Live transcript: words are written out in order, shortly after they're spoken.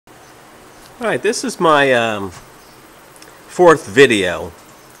Alright, this is my fourth video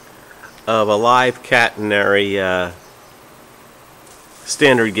of a live catenary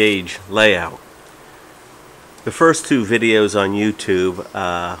standard gauge layout. The first two videos on YouTube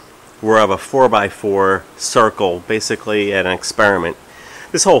were of a 4x4 circle, basically an experiment.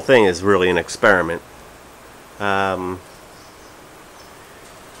 This whole thing is really an experiment. I've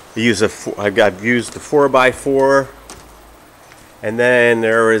used the 4x4, and then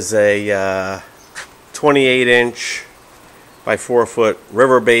there is a 28-inch by 4-foot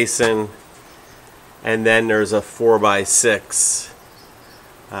river basin, and then there's a 4x6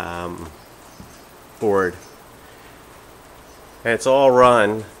 board. And it's all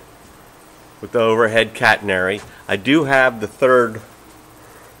run with the overhead catenary. I do have the third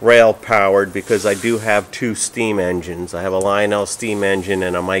rail powered because I do have two steam engines. I have a Lionel steam engine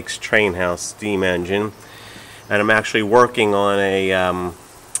and a Mike's Train House steam engine. And I'm actually working on a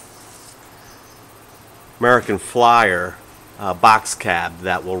American Flyer box cab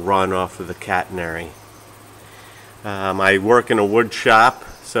that will run off of the catenary. I work in a wood shop,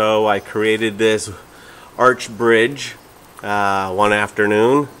 so I created this arch bridge one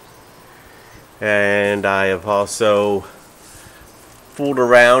afternoon, and I have also fooled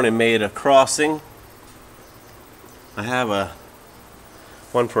around and made a crossing. I have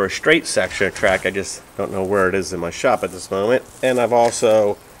one for a straight section of track. I just don't know where it is in my shop at this moment. And I've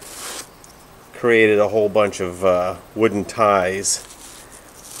also created a whole bunch of wooden ties.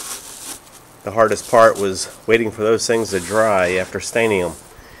 The hardest part was waiting for those things to dry after staining them.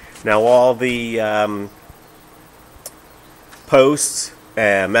 Now all the posts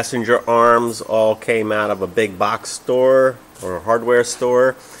and messenger arms all came out of a big box store or a hardware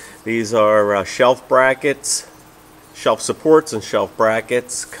store. These are shelf brackets, shelf supports and shelf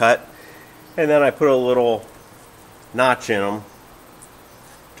brackets cut, and then I put a little notch in them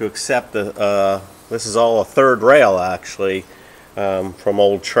to accept the this is all a third rail actually, from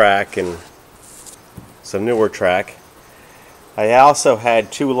old track and some newer track. I also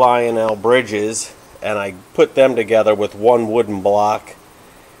had two Lionel bridges, and I put them together with one wooden block,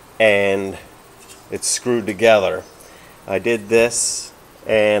 and it's screwed together. I did this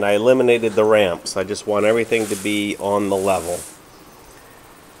and I eliminated the ramps. I just want everything to be on the level.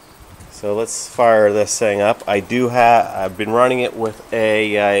 So let's fire this thing up. I've been running it with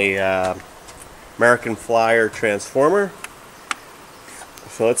a American Flyer transformer.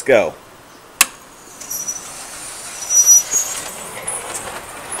 So let's go.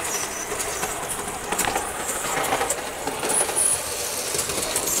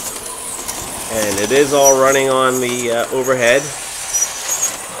 And it is all running on the overhead.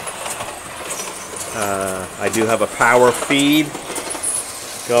 I do have a power feed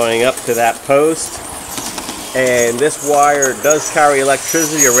going up to that post, and this wire does carry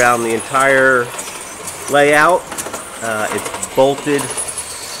electricity around the entire layout. It's bolted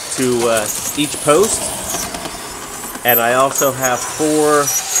to each post, and I also have 4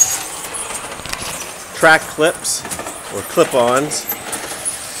 track clips or clip-ons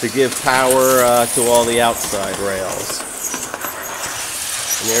to give power to all the outside rails.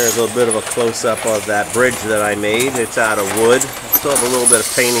 And there's a little bit of a close-up of that bridge that I made. It's out of wood. I still have a little bit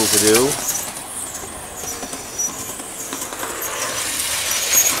of painting to do.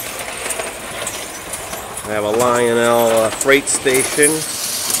 I have a Lionel freight station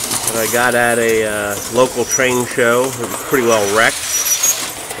that I got at a local train show. It was pretty well wrecked,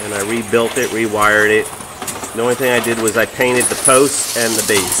 and I rebuilt it, rewired it. The only thing I did was I painted the posts and the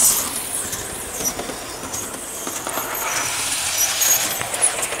base.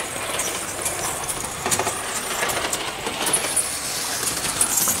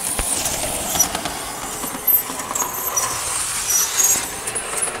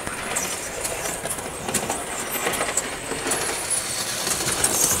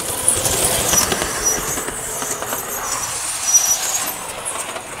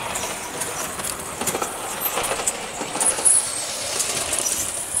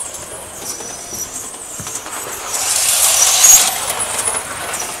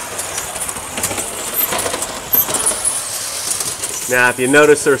 Now if you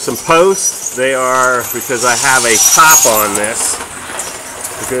notice there's some posts, they are because I have a top on this,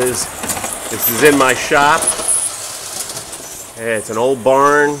 because this is in my shop. It's an old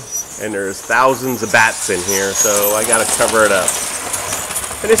barn and there's thousands of bats in here, so I gotta cover it up.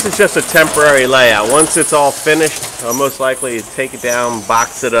 And this is just a temporary layout. Once it's all finished, I'll most likely take it down,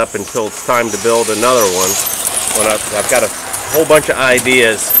 box it up until it's time to build another one. When I've got a whole bunch of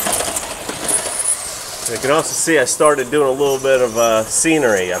ideas. You can also see I started doing a little bit of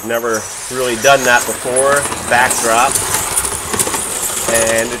scenery. I've never really done that before. Backdrop.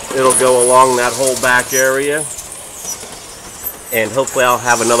 and it'll go along that whole back area, and hopefully I'll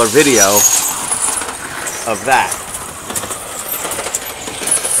have another video of that.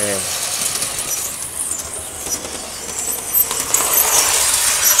 And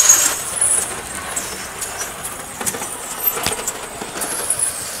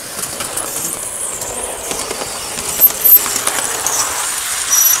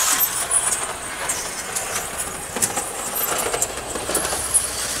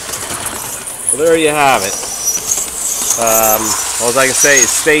well, there you have it. All I can say is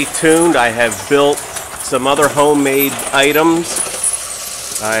stay tuned. I have built some other homemade items.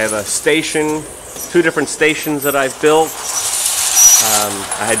 I have a station, 2 different stations that I've built.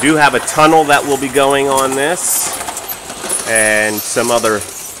 I do have a tunnel that will be going on this, and some other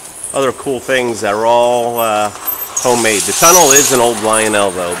cool things that are all homemade. The tunnel is an old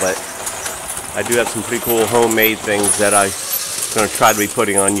Lionel though, but I do have some pretty cool homemade things that I'm going to try to be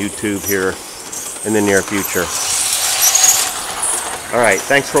putting on YouTube here in the near future. Alright,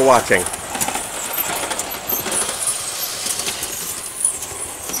 thanks for watching.